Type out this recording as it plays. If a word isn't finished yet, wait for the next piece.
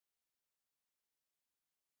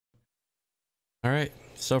All right.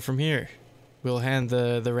 So from here, we'll hand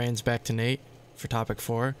the reins back to Nate for topic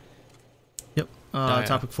 4. Yep.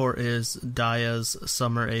 Topic 4 is Daya's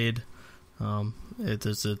Summer Aid.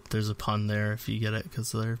 There's a pun there if you get it,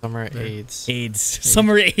 because they're Summer AIDS.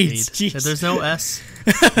 Summer AIDS. There's no S.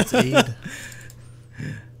 It's aid.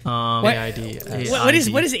 AID. What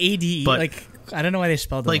is AD? But, like, I don't know why they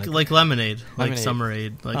spelled it like lemonade, Lemonade. like Summer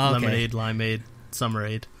Aid, like lemonade, limeade, Summer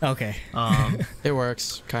Aid. Okay. It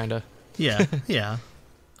works, kinda. Yeah, yeah.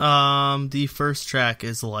 The first track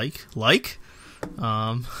is like. It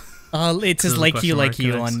says like you connects.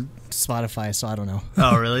 on Spotify, so I don't know.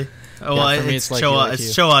 Oh really? Oh, Yeah, well, for me, it's it's like Choa. you, like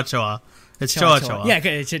It's you. Choa. It's Choa. Yeah,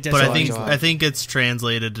 it's just But Choa. I think it's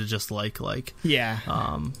translated to just like. yeah,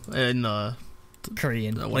 In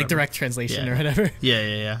Korean, whatever. like direct translation Yeah. or whatever.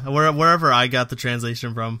 yeah. Wherever I got the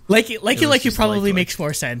translation from. Like you just probably like. makes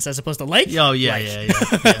more sense as opposed to like. Oh yeah, like.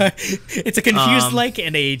 yeah. It's a confused like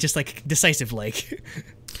and a just like decisive like.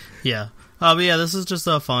 Yeah. But yeah, this is just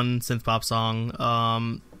a fun synth pop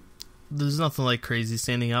song. There's nothing like crazy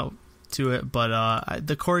standing out to it, but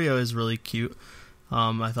the choreo is really cute.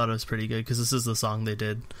 I thought it was pretty good because this is the song they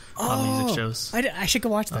did on music shows. I should go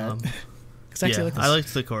watch that. I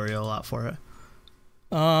liked the choreo a lot for it.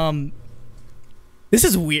 This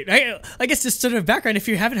is weird. I guess just sort of background. If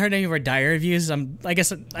you haven't heard any of our Daya reviews, I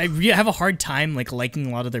guess I have a hard time like liking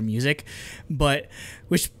a lot of their music, but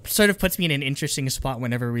which sort of puts me in an interesting spot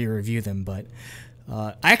whenever we review them. But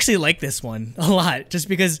I actually like this one a lot, just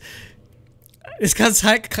because it's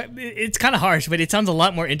kind of harsh, but it sounds a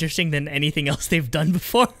lot more interesting than anything else they've done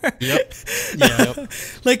before. Yep. Yeah.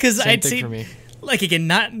 Like, because Same I'd thing say, for me. like, again,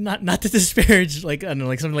 not to disparage like I don't know,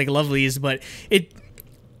 like something like Lovelies, but it.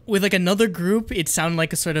 With like another group, it sounded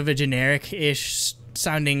like a sort of a generic-ish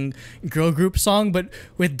sounding girl group song, but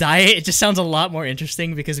with Daya, it just sounds a lot more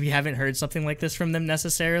interesting because we haven't heard something like this from them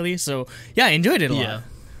necessarily. So yeah, I enjoyed it a lot.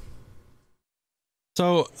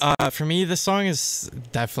 So for me, this song is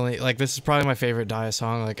definitely like this is probably my favorite Daya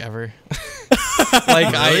song like ever.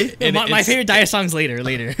 Like my favorite Daya song's later.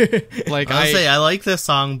 Like I like this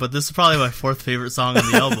song, but this is probably my 4th favorite song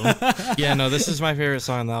on the album. Yeah, no, this is my favorite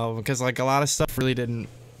song on the album because like a lot of stuff really didn't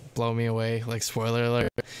blow me away. Like spoiler alert.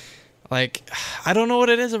 Like I don't know what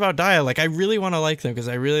it is about Daya. Like I really want to like them because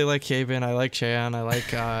I really like Kevin, I like Cheon, I like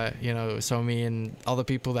Somi and all the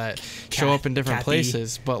people that show up in different Kathy.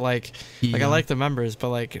 places. But like I like the members, but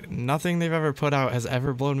like nothing they've ever put out has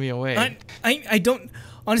ever blown me away. I don't.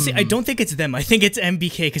 Honestly, I don't think it's them. I think it's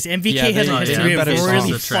MBK because MBK Yeah, has a they- history yeah, of better really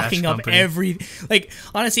songs. fucking up Company. every. Like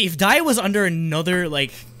honestly, if Daya was under another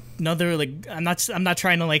like. I'm not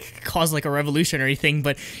trying to like cause like a revolution or anything,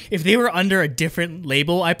 but if they were under a different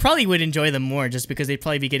label, I probably would enjoy them more just because they'd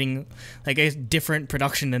probably be getting like a different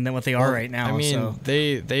production than what they are right now. I mean, so.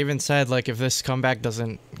 they even said like if this comeback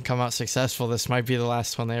doesn't come out successful, this might be the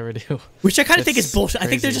last one they ever do. Which I kind of think is It's bullshit. I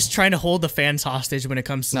think they're crazy. just trying to hold the fans hostage when it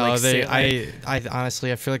comes to No, like. I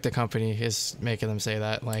honestly I feel like the company is making them say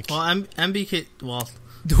that. Like, Well, MBK. Well,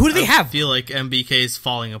 who do they I have? feel like MBK is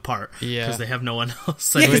falling apart. Yeah. because they have no one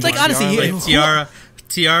else. Yeah, because like honestly, like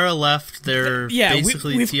Tiara left. They're Yeah,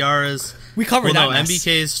 basically Tiara's. we covered Well, that. no, mess.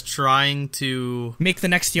 MBK is trying to Make the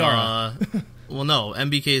next Tiara. well, no,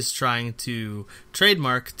 MBK is trying to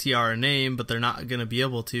trademark Tiara name, but they're not going to be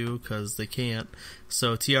able to because they can't.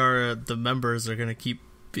 So Tiara, the members are going to keep.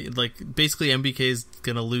 Like basically, MBK is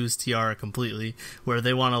gonna lose Tiara completely, where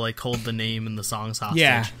they want to like hold the name and the songs hostage.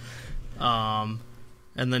 Yeah.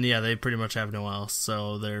 And then they pretty much have no one else,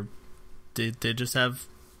 so they just have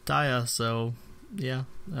Daya. So yeah,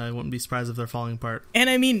 I wouldn't be surprised if they're falling apart. And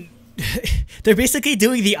I mean, they're basically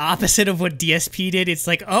doing the opposite of what DSP did. It's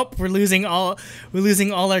like, oh, we're losing all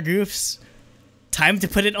our groups. Time to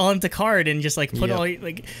put it all into card and just like put all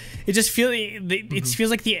like it just feels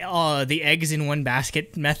feels like the eggs in one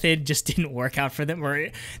basket method just didn't work out for them, or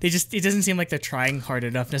it doesn't seem like they're trying hard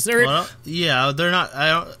enough. Well, yeah, they're not.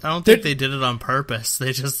 I don't think they did it on purpose. They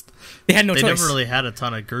had no choice. They never really had a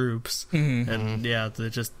ton of groups, and they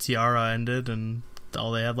just Tiara ended, and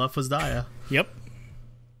all they had left was Daya. Yep.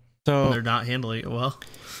 so And they're not handling it well.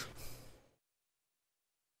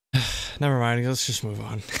 never mind. Let's just move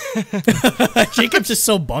on. Jacob's just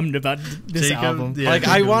so bummed about this album. Yeah, like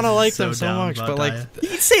I Jacob want to is like them so down much, about but like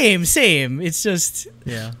Daya. Same. It's just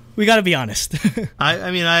we got to be honest.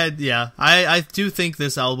 I do think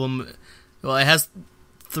this album. Well, it has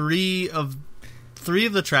three of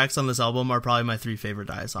the tracks on this album are probably my 3 favorite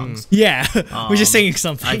Daya songs. Yeah, we're just saying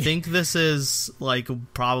something. I think this is like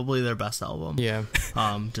probably their best album. yeah.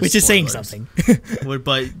 Which is saying spoilers. something.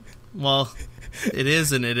 But well, It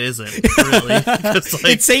is and it isn't, really.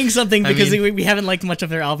 It's saying something because we haven't liked much of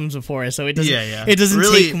their albums before, so it doesn't. It doesn't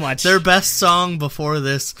really take much. Their best song before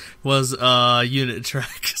this was Unit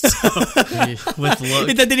Track, so, with Look.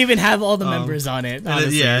 That didn't even have all the members on it.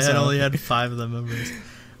 Honestly, it only had 5 of the members.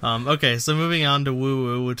 Okay, so moving on to Woo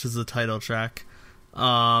Woo, which is the title track.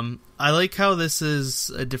 I like how this is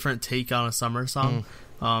a different take on a summer song.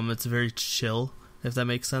 It's very chill, if that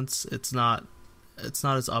makes sense. It's not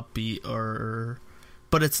as upbeat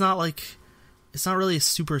but it's not really a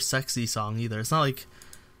super sexy song either. It's not like,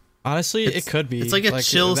 honestly, it could be. It's like a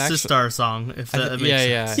chill Sistar song, if that makes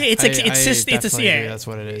sense. Yeah, that's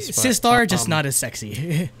what it is. Sistar, just not as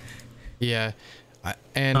sexy. Yeah.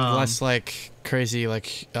 And less like crazy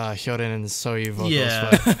like Hyorin and Soyu vocals.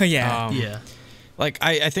 Yeah. But, yeah. Like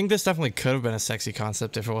I think this definitely could have been a sexy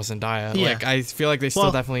concept if it wasn't Daya. Yeah. Like I feel like they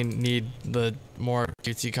still definitely need the more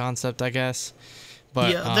cutesy concept, I guess.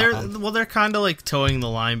 But they're kind of like towing the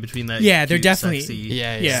line between that. Yeah, they're definitely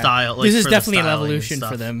style. Like, this is definitely an evolution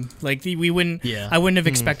for them. Like I wouldn't have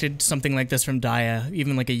expected expected something like this from Daya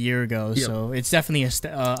even like a year ago. Yep. So it's definitely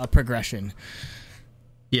a progression.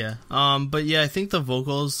 Yeah, but yeah, I think the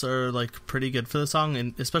vocals are like pretty good for the song,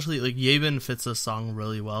 and especially like Yebin fits the song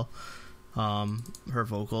really well. Her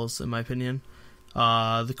vocals, in my opinion,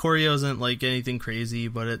 the choreo isn't like anything crazy,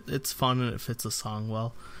 but it's fun and it fits the song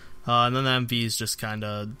well. And then the MV is just kind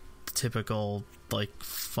of typical like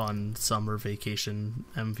fun summer vacation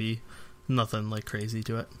MV, nothing like crazy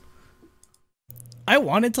to it. I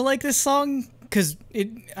wanted to like this song because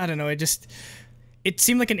it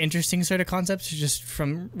seemed like an interesting sort of concept just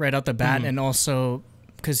from right out the bat, and also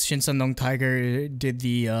because Shin Sun-dong Tiger did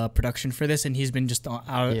the production for this, and he's been just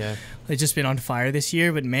it's just been on fire this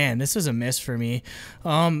year. But man, this was a miss for me.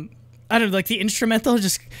 I don't know, like the instrumental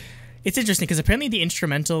it's interesting because apparently the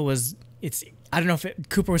instrumental I don't know if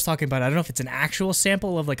Cooper was talking about it. I don't know if it's an actual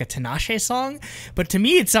sample of like a Tinashe song, but to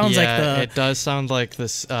me it sounds like it does sound like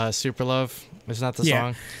this Super Love. It's not the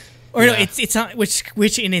song. Or no, it's not,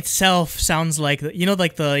 which in itself sounds like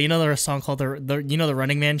the song called the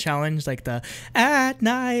Running Man challenge, like the At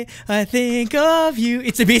Night I Think of You.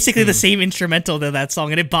 It's basically the same instrumental to that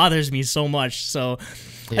song, and it bothers me so much. So,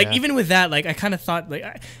 like even with that, like I kind of thought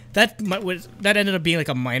like that ended up being like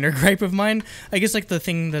a minor gripe of mine. I guess like the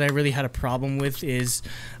thing that I really had a problem with is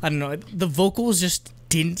I don't know, the vocals just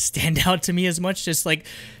didn't stand out to me as much. Just like.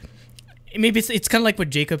 Maybe it's kind of like what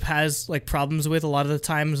Jacob has like problems with a lot of the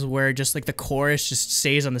times, where just like the chorus just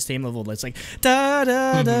stays on the same level. It's like da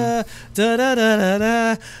da da da da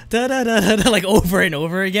da da da da da like over and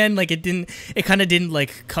over again. Like it kind of didn't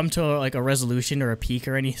like come to like a resolution or a peak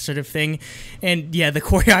or any sort of thing. And yeah, the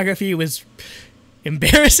choreography was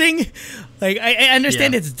embarrassing. Like I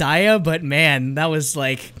understand it's Daya, but man, that was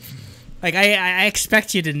like I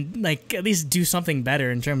expect you to like at least do something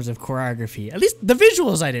better in terms of choreography. At least the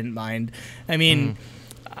visuals I didn't mind. I mean,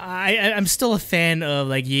 I'm still a fan of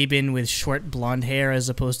like Yebin with short blonde hair as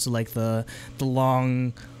opposed to like the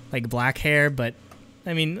long like black hair. But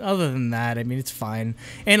I mean, other than that, I mean it's fine.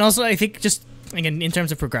 And also I think just again in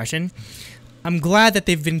terms of progression, I'm glad that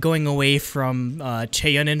they've been going away from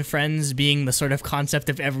Chaeyeon and Friends being the sort of concept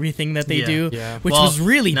of everything that they do, which was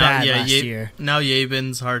really bad last year. Now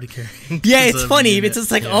Yebin's hard to carry. Yeah, it's funny. It's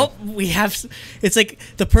just like, we have... It's like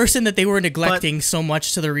the person that they were neglecting so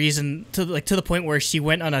much to the point where she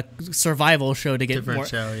went on a survival show to get more...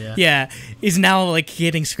 show, is now like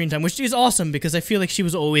getting screen time, which is awesome because I feel like she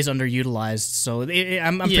was always underutilized. So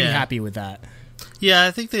I'm pretty happy with that. Yeah,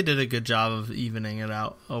 I think they did a good job of evening it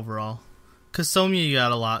out overall. Because Somya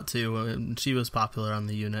got a lot too, and she was popular on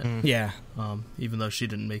the unit. Yeah. Even though she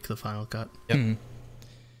didn't make the final cut. Yep.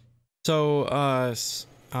 So, you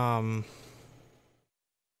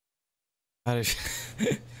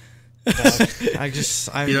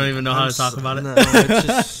don't even know how to talk about it? No, it's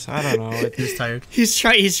just, I don't know. He's tired. He's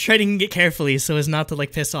trying to get carefully so as not to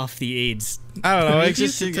like piss off the aides. I don't know.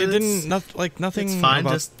 Nothing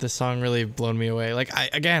about the song really blown me away. Like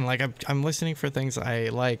I'm listening for things I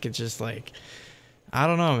like. It's just like, I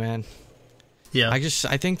don't know, man. Yeah. I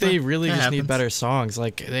think they really just need better songs.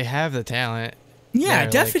 Like they have the talent. Yeah,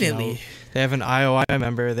 definitely. They have an IOI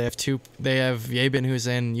member. They have Yebin who's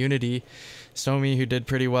in Unity. Somi, who did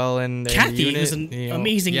pretty well in Kathy, Unit, who's an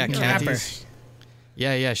amazing rapper.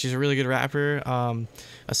 Yeah, she's a really good rapper.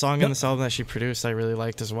 A song in this album that she produced, I really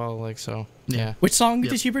liked as well. Like so, yeah. Which song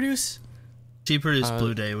did she produce? She produced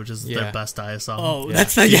Blue Day, which is their best Daya song. Oh,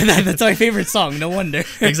 that's my favorite song. No wonder.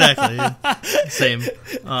 Exactly. Same.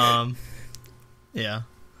 Yeah.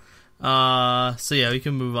 So yeah, we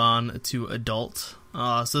can move on to Adult.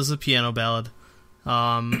 So this is a piano ballad.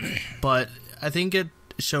 But I think it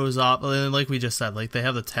shows off, like we just said, like they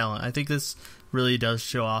have the talent. I think this really does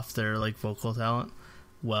show off their like vocal talent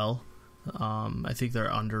well. I think they're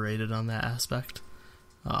underrated on that aspect.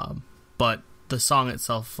 But the song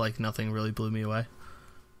itself, like nothing really blew me away.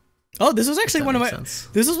 Oh, this was actually one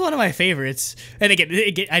of my favorites. And again,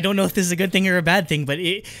 I don't know if this is a good thing or a bad thing, but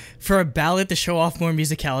for a ballad to show off more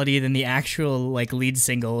musicality than the actual like lead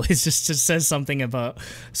single, it just says something about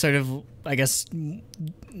sort of, I guess,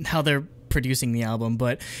 how they're producing the album.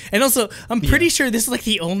 And also, I'm pretty sure this is like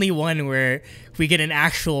the only one where we get an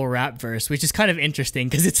actual rap verse, which is kind of interesting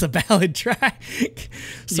because it's a ballad track.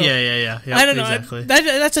 So, yeah. I don't know. Exactly.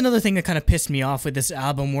 That's another thing that kind of pissed me off with this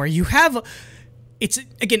album, where you have.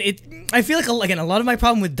 I feel like a lot of my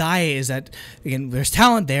problem with Die is that, again, there's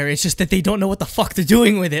talent there. It's just that they don't know what the fuck they're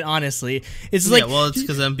doing with it, honestly. It's like, well, it's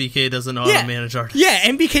because MBK doesn't know how to manage artists. Yeah,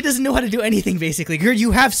 MBK doesn't know how to do anything, basically.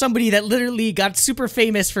 You have somebody that literally got super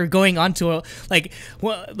famous for going onto a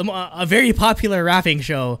very popular rapping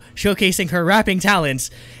show, showcasing her rapping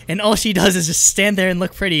talents, and all she does is just stand there and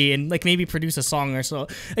look pretty and like maybe produce a song or so.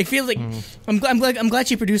 I feel like I'm glad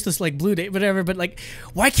she produced this like Blue Day, whatever. But like,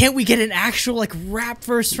 why can't we get an actual like rap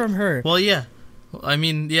verse from her? Well, yeah. I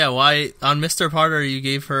mean, yeah, why on Mr. Potter you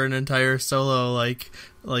gave her an entire solo like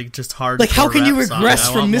just hard, like how can you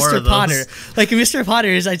regress from Mr. Potter? Like Mr. Potter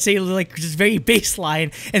is, I'd say, like just very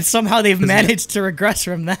baseline, and somehow they've managed to regress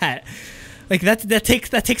from that. Like that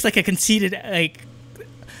takes like a conceited like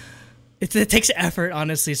it takes effort,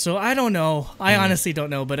 honestly. So I don't know. I honestly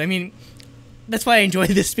don't know, but I mean, that's why I enjoy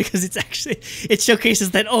this, because it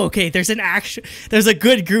showcases that, oh, okay, there's a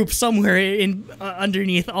good group somewhere in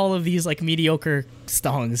underneath all of these like mediocre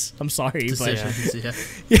songs. I'm sorry, but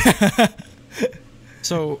yeah.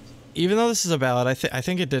 So even though this is a ballad, I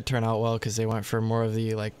think it did turn out well, because they went for more of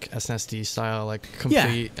the like SNSD style, like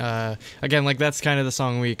complete. Again, like that's kind of the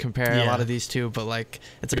song we compare a lot of these two, but like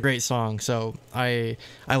it's a great song. So I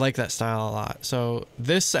like that style a lot. So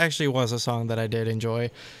this actually was a song that I did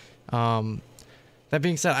enjoy. That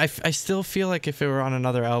being said, I still feel like if it were on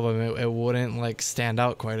another album, it wouldn't like stand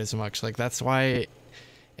out quite as much. Like that's why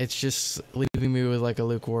it's just leaving me with like a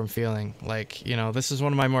lukewarm feeling. Like, you know, this is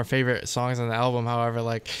one of my more favorite songs on the album. However,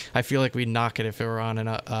 like I feel like we'd knock it if it were on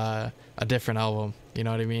a different album. You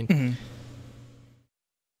know what I mean?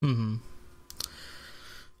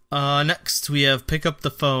 Next we have Pick Up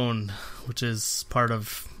the Phone, which is part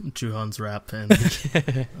of Juhon's rap, and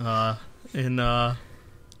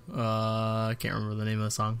I can't remember the name of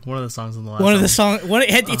the song. One of the songs in the last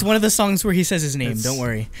it's one of the songs where he says his name. Don't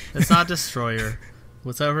worry. It's not Destroyer.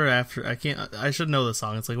 Whatever after. I should know the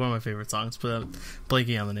song. It's like one of my favorite songs, but I'm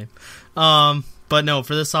blanking on the name. But no,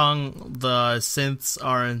 for this song, the synths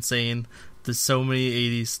are insane. There's so many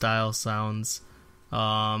 80s style sounds.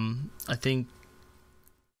 I think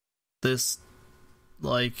this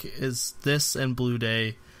is this and Blue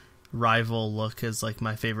Day rival look is like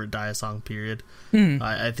my favorite Dia song, period.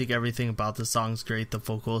 I think everything about the song's great. The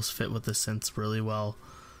vocals fit with the synths really well.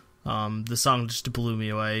 The song just blew me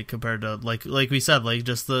away compared to like we said, like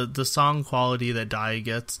just the song quality that Dia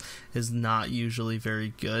gets is not usually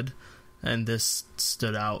very good, and this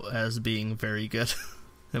stood out as being very good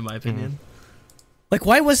in my opinion. Like,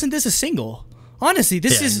 why wasn't this a single? Honestly,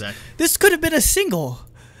 this could have been a single.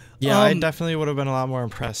 Yeah, I definitely would have been a lot more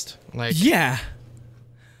impressed. Like, yeah.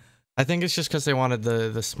 I think it's just because they wanted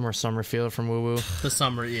the more summer feel from Woo Woo. The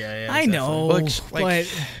summer, yeah. I know, but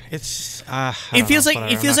it's it feels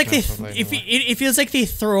like they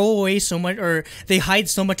throw away so much, or they hide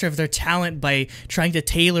so much of their talent by trying to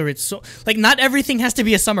tailor it. So, like, not everything has to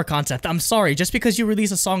be a summer concept. I'm sorry, just because you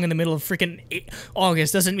release a song in the middle of freaking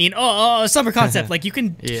August doesn't mean a summer concept. Like you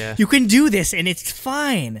can do this and it's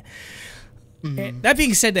fine. That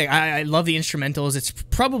being said, I love the instrumentals. It's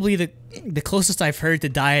probably the closest I've heard to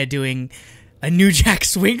Dia doing a New Jack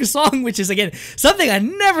Swing song, which is, again, something I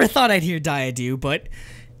never thought I'd hear Dia do, but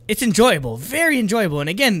it's enjoyable, very enjoyable. And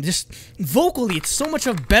again, just vocally, it's so much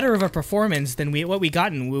better of a performance than what we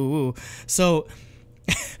got in Woo Woo. So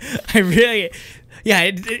I really...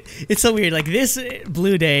 Yeah, it's so weird. Like, this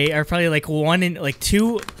Blue Day are probably like 1A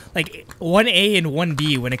and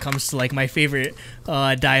 1B when it comes to like my favorite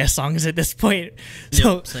Dia songs at this point.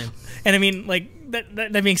 So, yep, same. And I mean, like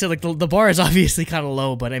that being said, like the bar is obviously kind of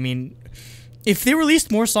low, but I mean, if they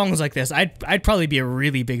released more songs like this, I'd probably be a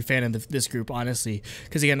really big fan of this group, honestly.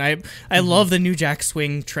 Because again, I love the New Jack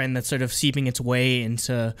Swing trend that's sort of seeping its way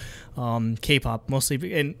into K-pop,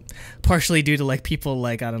 mostly and partially due to like people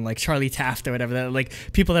like, I don't know, like Charlie Taft or whatever, that like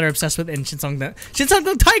people that are obsessed with, and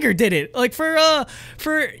Shinseong Tiger did it like for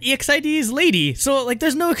EXID's Lady. So like,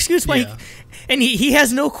 there's no excuse why. and he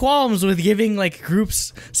has no qualms with giving like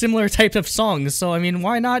groups similar type of songs. So I mean,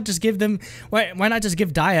 why not just give them? Why not just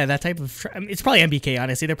give Daya that type of? I mean, it's probably MBK.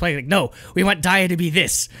 Honestly, they're probably like, no, we want Daya to be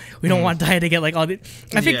this. We don't want Daya to get like all the.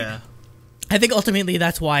 I think ultimately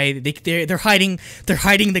that's why they're hiding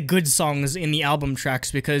the good songs in the album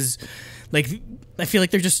tracks, because like I feel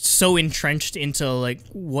like they're just so entrenched into like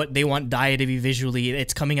what they want Daya to be visually.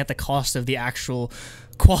 It's coming at the cost of the actual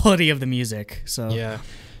quality of the music. So yeah.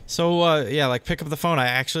 So like Pick Up the Phone, I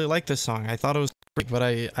actually like this song. I thought it was great, but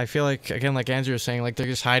I feel like, again, like Andrew was saying, like they're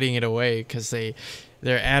just hiding it away because they're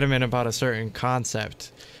adamant about a certain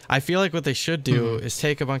concept. I feel like what they should do is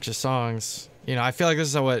take a bunch of songs. You know, I feel like this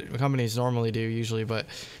is what companies normally do usually, but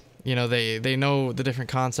you know, they know the different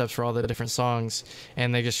concepts for all the different songs,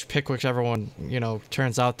 and they just pick whichever one, you know,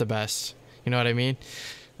 turns out the best. You know what I mean?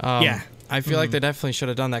 Yeah. I feel like they definitely should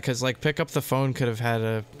have done that, because like Pick Up the Phone could have had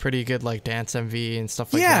a pretty good like dance MV and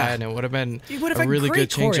stuff like that, and it would have been a really good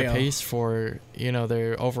change of pace for, you know,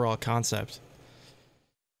 their overall concept.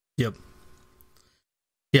 Yep.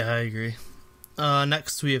 Yeah, I agree.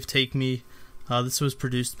 Next we have Take Me. This was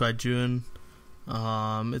produced by June.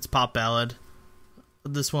 It's pop ballad.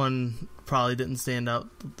 This one probably didn't stand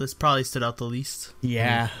out. This probably stood out the least.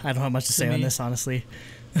 Yeah, I don't have much to say on this, honestly.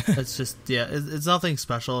 It's just, it's nothing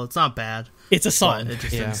special. It's not bad. It's a song. It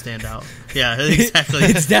just didn't stand out. Yeah, exactly.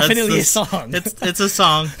 It's definitely a song. It's a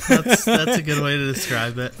song. That's a good way to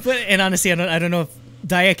describe it. And honestly, I don't know if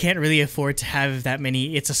Daya can't really afford to have that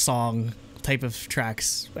many "It's a Song" type of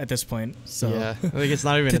tracks at this point. So yeah, I think it's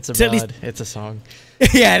not even it's a ballad. It's a song.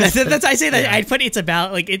 Yeah, that's I say that I'd put It's a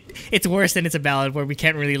Ballad, like it's worse than It's a Ballad, where we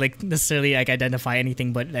can't really like necessarily like identify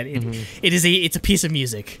anything, but that it's a piece of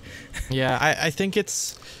music. Yeah, I think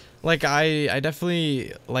it's like I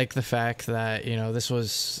definitely like the fact that, you know, this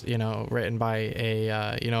was, you know, written by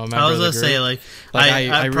a you know, a member I was of the gonna group. say like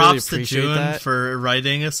I really props to appreciate June that for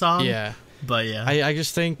writing a song. Yeah, but yeah, I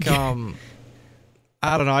just think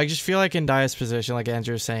I don't know, I just feel like in Daya's position, like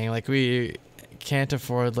Andrew was saying, like we can't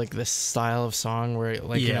afford like this style of song where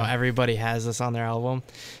like you know, everybody has this on their album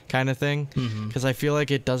kind of thing, because I feel like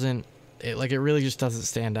it really just doesn't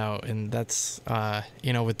stand out. And that's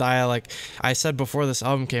you know, with Daya, like I said before this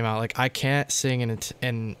album came out, like I can't sing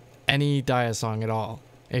in any Daya song at all,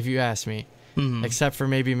 if you ask me, except for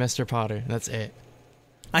maybe Mr. Potter. That's it.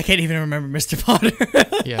 I can't even remember Mr. Potter.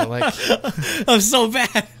 Yeah, like I'm so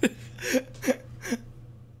bad.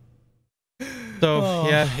 So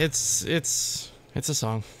yeah, it's a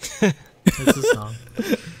song. It's a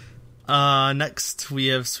song. Next we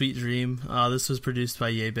have Sweet Dream. This was produced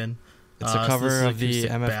by Yebin. It's a cover of the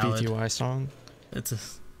MFBTY ballad. song. It's a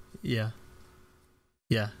yep,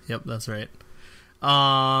 that's right.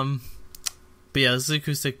 But yeah, this is an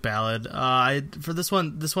acoustic ballad. For this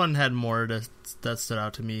one had more that stood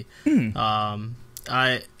out to me.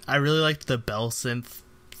 I really liked the bell synth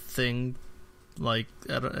thing. Like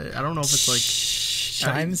I don't know if it's like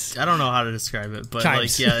chimes. I don't know how to describe it, but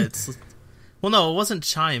chimes. Like it's. Well, no, it wasn't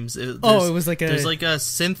chimes. It was like there's like a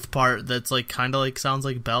synth part that's like kind of like sounds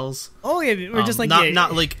like bells. Oh yeah, or just like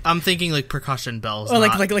not like I'm thinking like percussion bells, or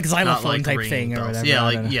like xylophone like type thing bells. or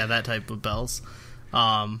whatever. Yeah, that type of bells.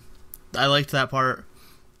 I liked that part,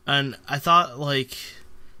 and I thought like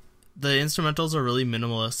the instrumentals are really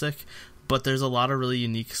minimalistic, but there's a lot of really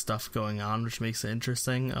unique stuff going on, which makes it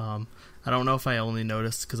interesting. I don't know if I only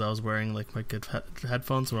noticed because I was wearing like my good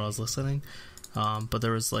headphones when I was listening, but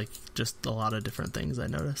there was like just a lot of different things I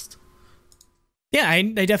noticed. Yeah, I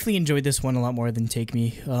definitely enjoyed this one a lot more than Take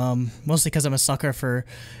Me, mostly because I'm a sucker for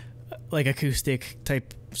like acoustic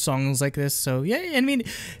type songs like this. So yeah, I mean,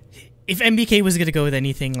 if MBK was gonna go with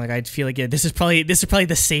anything, like I'd feel like this is probably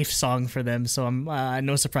the safe song for them. So I'm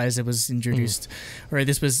no surprise it was introduced or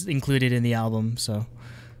this was included in the album. So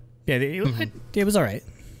yeah, it was all right.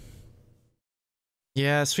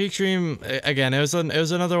 Yeah, Sweet Dream, again, it was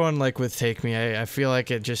another one like with Take Me. I feel like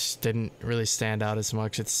it just didn't really stand out as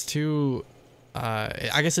much. It's too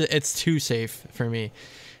I guess it's too safe for me.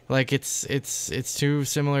 Like it's too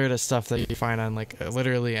similar to stuff that you find on like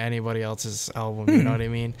literally anybody else's album, you know what I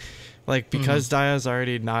mean? Like because Daya's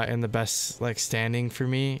already not in the best like standing for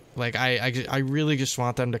me, like I really just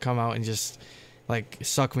want them to come out and just like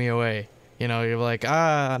suck me away. You know, you're like,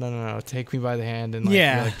 no, take me by the hand and like,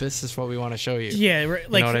 you're like, this is what we want to show you. Yeah,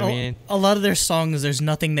 like you know what I mean? A lot of their songs, there's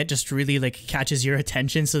nothing that just really like catches your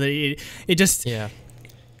attention, so that it just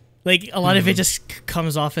like a lot of it just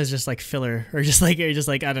comes off as just like filler or just like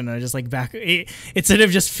I don't know, just like back. It's sort of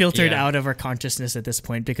just filtered out of our consciousness at this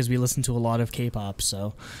point because we listen to a lot of K-pop.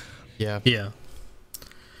 So yeah.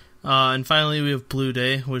 And finally, we have Blue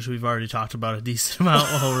Day, which we've already talked about a decent amount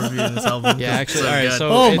while reviewing this album. Yeah, actually, all right. good. So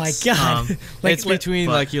Oh my god! it's between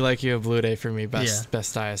Like You and Blue Day for me. Best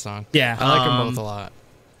Dia song. Yeah. I like them both a lot.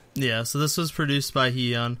 Yeah, so this was produced by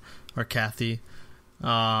Hyun or Kathy.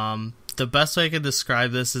 The best way I could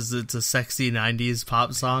describe this is it's a sexy '90s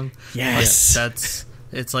pop song. Yes. Like,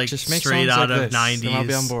 it's like Just make straight songs out like of this, '90s. and I'll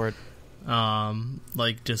be on board.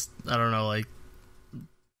 Like just I don't know, like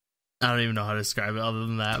I don't even know how to describe it other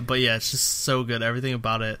than that. But yeah, it's just so good. Everything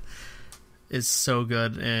about it is so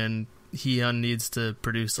good, and Hyun needs to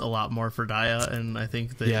produce a lot more for Dia, and I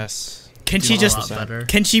think they Can do she a just lot better.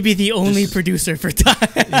 Can she be the only producer for Dia?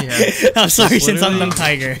 Yeah. I'm sorry, Just since I'm literally-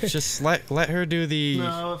 Tiger. Just let her do the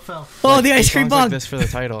No, it fell. Oh, the ice cream songs like bong. this for the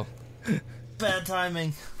title. Bad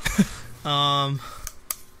timing. But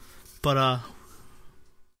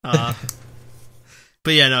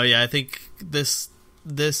yeah, no, yeah, I think this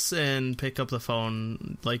and Pick Up the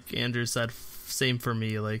Phone, like Andrew said, same for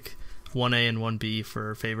me, like 1A and 1B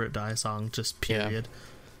for favorite Dia song, just period.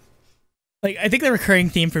 Like, I think the recurring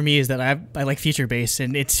theme for me is that I like future bass,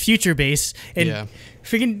 and it's future bass, and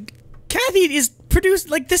freaking Kathy is produced.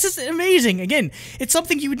 Like, this is amazing. Again, it's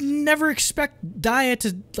something you would never expect Dia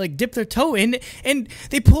to like dip their toe in, and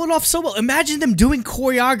they pull it off so well. Imagine them doing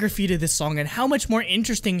choreography to this song, and how much more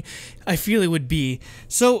interesting I feel it would be.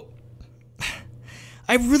 So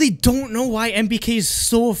I really don't know why MBK is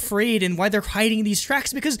so afraid and why they're hiding these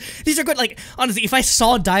tracks, because these are good. Like, honestly, if I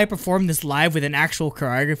saw Dia perform this live with an actual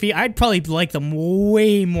choreography, I'd probably like them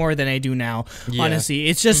way more than I do now. Yeah. Honestly,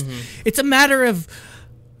 it's just it's a matter of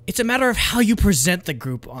how you present the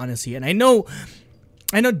group, honestly. And I know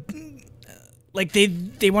like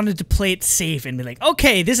they wanted to play it safe and be like,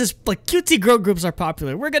 okay, this is like cutesy girl groups are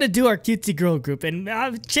popular. We're gonna do our cutesy girl group, and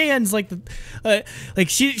Chaeyeon's like the like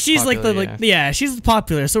she's Popular, like she's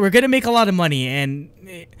popular, so we're gonna make a lot of money, and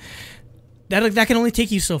that can only take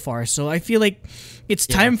you so far. So I feel like it's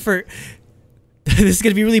time for. This is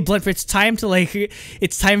gonna be really blunt, but it's time for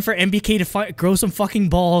MBK to grow some fucking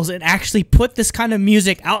balls and actually put this kind of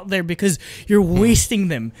music out there, because you're wasting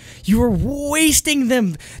them. You are wasting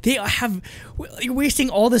them. You're wasting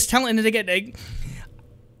all this talent. And again,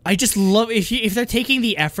 I just love if they're taking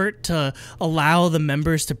the effort to allow the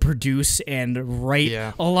members to produce and write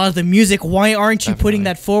a lot of the music. Why aren't you putting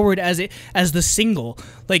that forward as the single?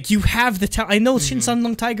 Like, you have the talent. I know Shin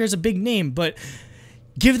Sun Tiger is a big name, but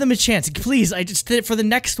give them a chance, please. For the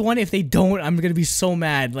next one, if they don't, I'm gonna be so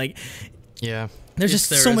mad. Like, there's just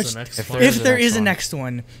so much. If there is a next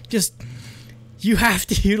one, just you have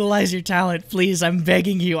to utilize your talent, please. I'm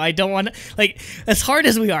begging you. I don't want to, like, as hard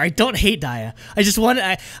as we are, I don't hate Dia. I just want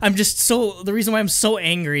to. I'm just so. The reason why I'm so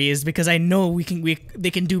angry is because I know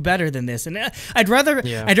they can do better than this, and I'd rather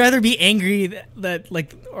be angry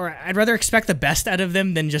or I'd rather expect the best out of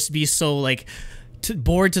them than just be so like.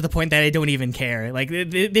 Bored to the point that I don't even care. Like,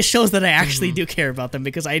 this shows that I actually do care about them,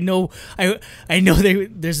 because I know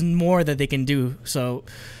there's more that they can do. So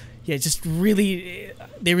yeah, just really,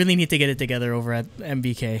 they really need to get it together over at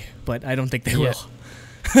MBK, but I don't think they will.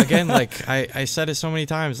 Again, like I said it so many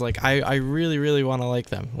times, like I really, really want to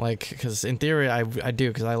like them, like, because in theory I do,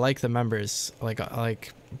 because I like the members, like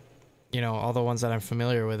you know, all the ones that I'm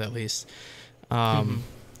familiar with at least, and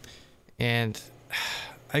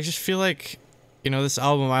I just feel like, you know, this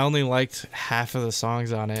album, I only liked half of the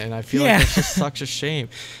songs on it, and I feel like it's just such a shame,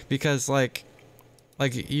 because like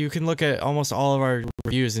you can look at almost all of our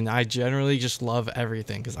reviews, and I generally just love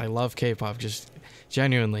everything, because I love K-pop, just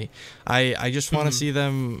genuinely. I just want to see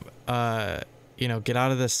them, you know, get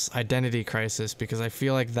out of this identity crisis, because I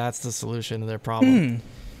feel like that's the solution to their problem.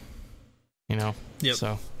 You know,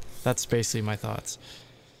 so that's basically my thoughts.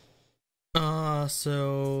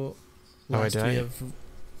 So last we have.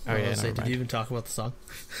 Did you even talk about the song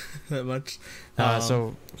that much?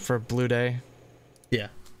 So for Blue Day,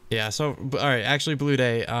 so all right, actually Blue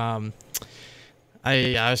Day, I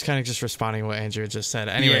was kind of just responding to what Andrew just said.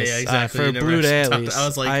 Anyways, exactly. For Blue Day, at least, I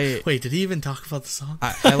was like, wait, did he even talk about the song?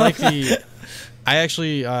 I like the. I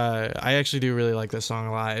actually do really like this song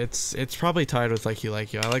a lot. It's probably tied with Like You.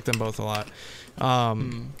 I like them both a lot.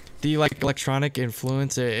 The like electronic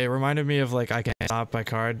influence, it reminded me of like I Can't Stop by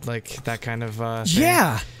Card, like that kind of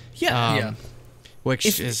thing.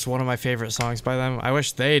 Which is one of my favorite songs by them. I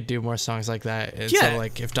wish they'd do more songs like that. And so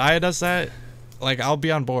like if Dia does that, like I'll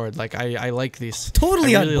be on board. Like I like these.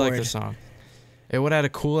 Totally I really on board. like this song. It would add a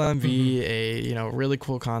cool MV, a, you know, really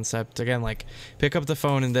cool concept. Again, like Pick Up the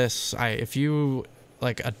Phone in this. If you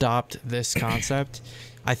like adopt this concept,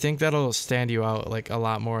 I think that'll stand you out like a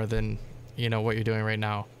lot more than, you know, what you're doing right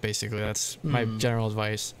now. Basically, that's my general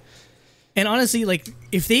advice. And honestly, like,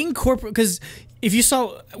 if they incorporate, because if you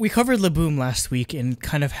saw, we covered Laboom last week and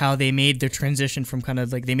kind of how they made their transition from kind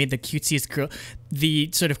of like they made the cutesiest girl, the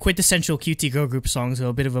sort of quintessential cutesy girl group songs to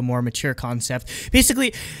a bit of a more mature concept.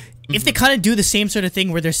 Basically, if they kind of do the same sort of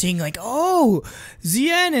thing where they're saying like, oh,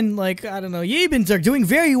 Zien and like, I don't know, Yabins are doing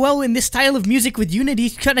very well in this style of music with Unity,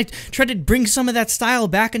 try to bring some of that style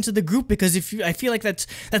back into the group, because I feel like that's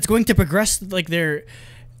going to progress like their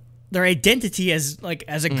identity as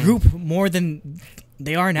a group more than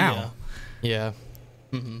they are now. Yeah.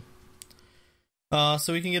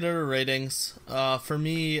 So we can get our ratings. For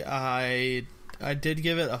me, I did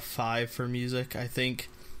give it a 5 for music. I think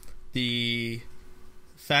the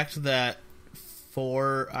fact that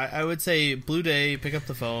I would say Blue Day, Pick Up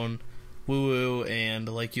the Phone, Woo Woo, and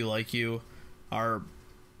Like You are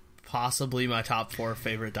possibly my top 4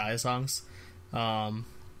 favorite Dia songs.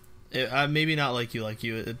 Maybe not Like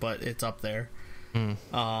You, but it's up there.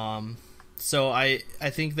 So I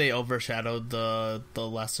think they overshadowed the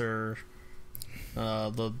lesser,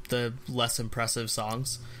 the less impressive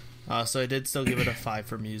songs. So I did still give it a 5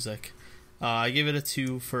 for music. I give it a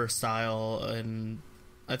 2 for style, and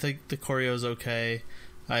I think the choreo's okay.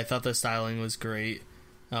 I thought the styling was great.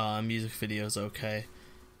 Music video's okay.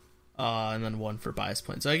 And then 1 for bias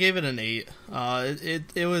point. So I gave it an 8.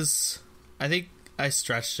 It was, I think I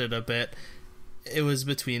stretched it a bit. It was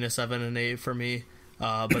between a 7 and 8 for me.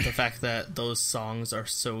 But the fact that those songs are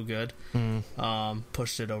so good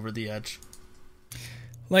pushed it over the edge.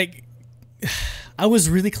 Like, I was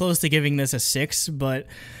really close to giving this a 6, but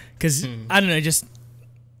because I don't know, just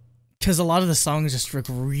because a lot of the songs just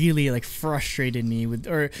really like frustrated me with,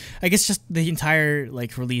 or I guess just the entire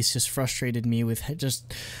like release just frustrated me with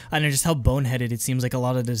just, I don't know, just how boneheaded it seems like a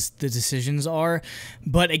lot of the decisions are.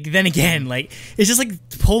 But then again, like it's just like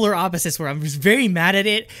polar opposites where I'm just very mad at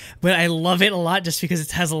it, but I love it a lot just because it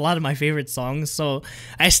has a lot of my favorite songs. So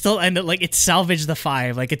I still end up like it salvaged the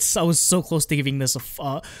 5. Like I was so close to giving this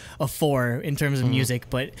a 4 in terms of music,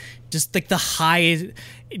 but just like the highs,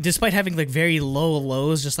 despite having like very low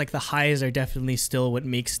lows, just like the highs are definitely still what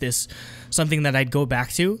makes this something that I'd go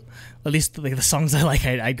back to. At least like the songs I like,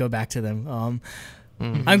 I'd go back to them. I'm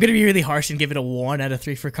gonna be really harsh and give it a 1 out of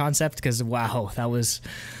 3 for concept, because wow, that was,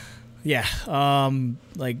 yeah,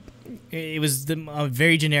 like it was a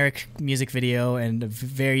very generic music video and a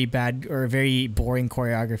very bad or a very boring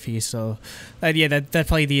choreography. So yeah, that's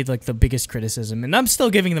probably the biggest criticism, and I'm still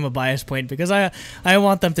giving them a bias point because I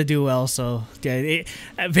want them to do well. So yeah,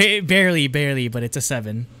 barely, but it's a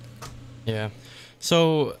 7. Yeah.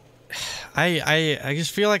 So I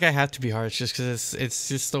just feel like I have to be harsh just because it's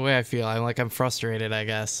just the way I feel. I'm frustrated, I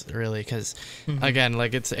guess, really, because again,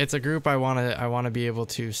 like it's a group I wanna be able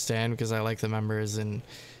to stand because I like the members, and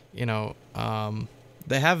you know,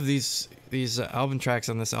 they have these album tracks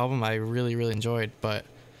on this album I really enjoyed, but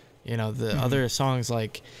you know the other songs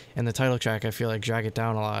like in the title track I feel like drag it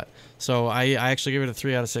down a lot. So I actually give it a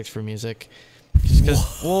 3 out of 6 for music. Just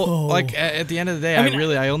because, well, like at the end of the day,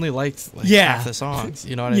 I only liked like half the songs.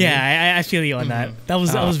 You know what I mean? Yeah, I feel you on that. That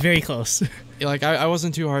was very close. Like I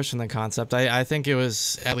wasn't too harsh on the concept. I think it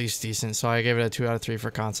was at least decent. So I gave it a 2 out of 3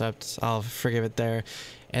 for concept. I'll forgive it there,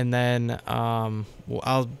 and then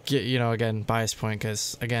I'll get, you know, again, bias point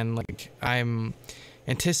because again, like I'm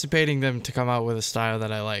anticipating them to come out with a style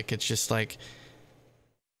that I like. It's just like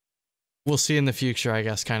we'll see in the future, I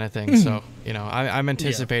guess, kind of thing. So, you know, I'm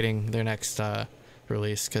anticipating their next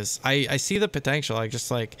release because I see the potential. I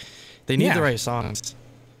just like they need the right songs.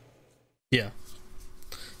 Yeah.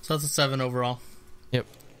 So that's a 7 overall. Yep.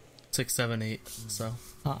 6, 7, 8. So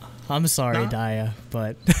I'm sorry, Dia,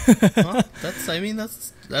 but well, that's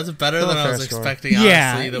better than I was expecting.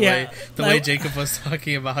 Honestly, the way Jacob was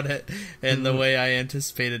talking about it, and the way I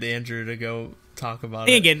anticipated Andrew to go talk about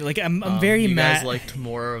it. Again, like I'm very mad. You guys liked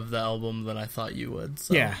more of the album than I thought you would.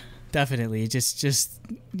 So. Yeah, definitely. Just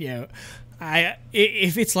you know,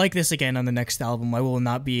 if it's like this again on the next album, I will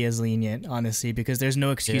not be as lenient, honestly, because there's no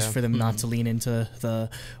excuse for them not to lean into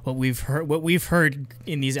what we've heard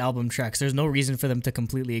in these album tracks. There's no reason for them to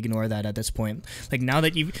completely ignore that at this point. Like now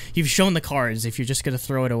that you've shown the cards, if you're just gonna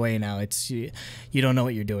throw it away now, it's you don't know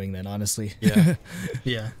what you're doing then, honestly. Yeah.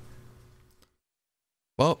 Yeah.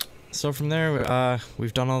 Well, so from there,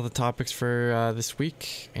 we've done all the topics for this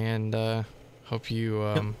week, and hope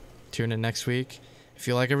you tune in next week. If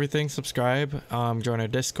you like everything, subscribe, join our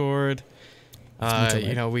Discord.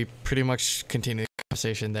 You know, we pretty much continue the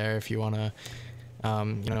conversation there. If you want to,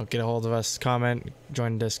 you know, get a hold of us, comment,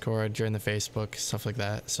 join Discord, join the Facebook, stuff like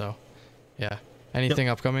that. So, yeah. Anything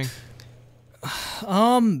upcoming?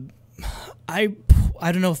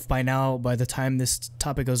 I don't know if by now, by the time this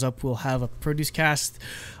topic goes up, we'll have a produce cast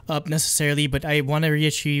up necessarily, but I want to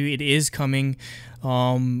reassure you it is coming.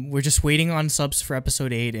 We're just waiting on subs for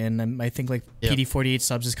episode 8, and I think like PD48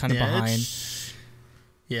 subs is kind of behind.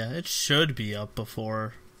 It should be up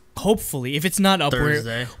before. Hopefully, if it's not up,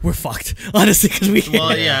 Thursday. we're fucked. Honestly, because we.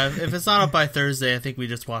 Well, if it's not up by Thursday, I think we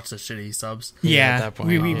just watch the shitty subs. Yeah, at that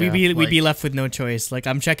point, we'd be left with no choice. Like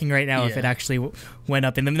I'm checking right now if it actually went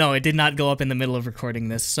up in the. No, it did not go up in the middle of recording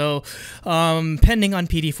this. So, pending on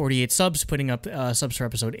PD48 subs, putting up subs for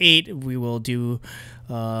episode 8, we will do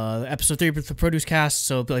episode 3 with the produce cast.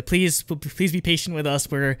 So, like, please be patient with us.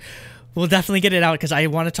 We'll definitely get it out because I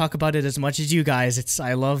want to talk about it as much as you guys.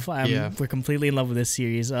 We're completely in love with this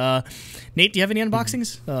series. Nate, do you have any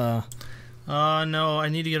unboxings? No, I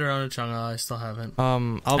need to get around to Chang'e. I still haven't.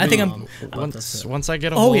 Once I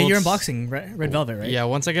get a hold. Oh yeah, you're unboxing Red Velvet, right? Yeah,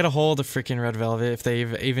 once I get a hold of freaking Red Velvet, if they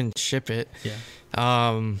even ship it,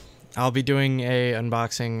 I'll be doing a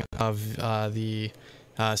unboxing of the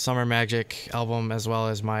Summer Magic album as well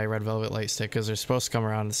as my Red Velvet light stick because they're supposed to come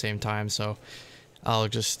around at the same time. So I'll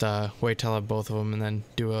just wait till I have both of them and then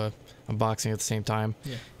do a unboxing at the same time.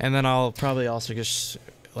 Yeah. And then I'll probably also just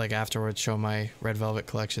like afterwards show my Red Velvet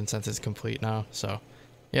collection since it's complete now. So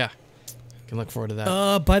yeah, can look forward to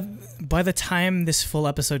that. But by the time this full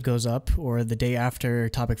episode goes up or the day after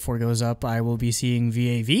topic 4 goes up, I will be seeing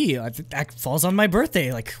VAV. That falls on my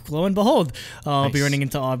birthday. Like lo and behold, I'll be running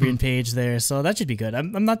into Aubrey and Paige there. So that should be good.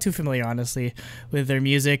 I'm not too familiar honestly with their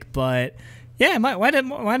music, but yeah, why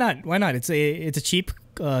not? Why not? It's a cheap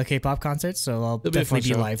K-pop concert, so I'll definitely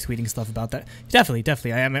be live tweeting stuff about that. Definitely.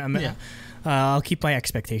 I'll keep my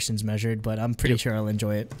expectations measured, but I'm pretty sure I'll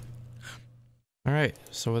enjoy it. All right.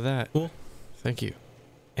 So with that, cool. Thank you,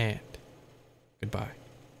 and goodbye.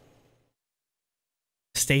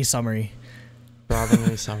 Stay summery.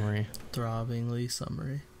 Throbbingly summery. Throbbingly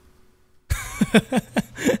summery.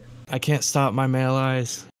 I can't stop my male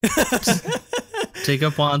eyes.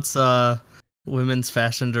 Jacob wants women's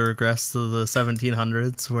fashion to regress to the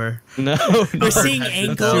 1700s where we're seeing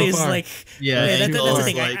ankle is like that's the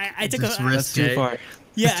thing. Like, I took that's too far.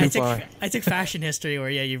 Yeah, I took fashion history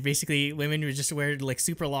where you basically women would just wear like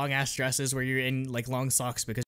super long ass dresses where you're in like long socks because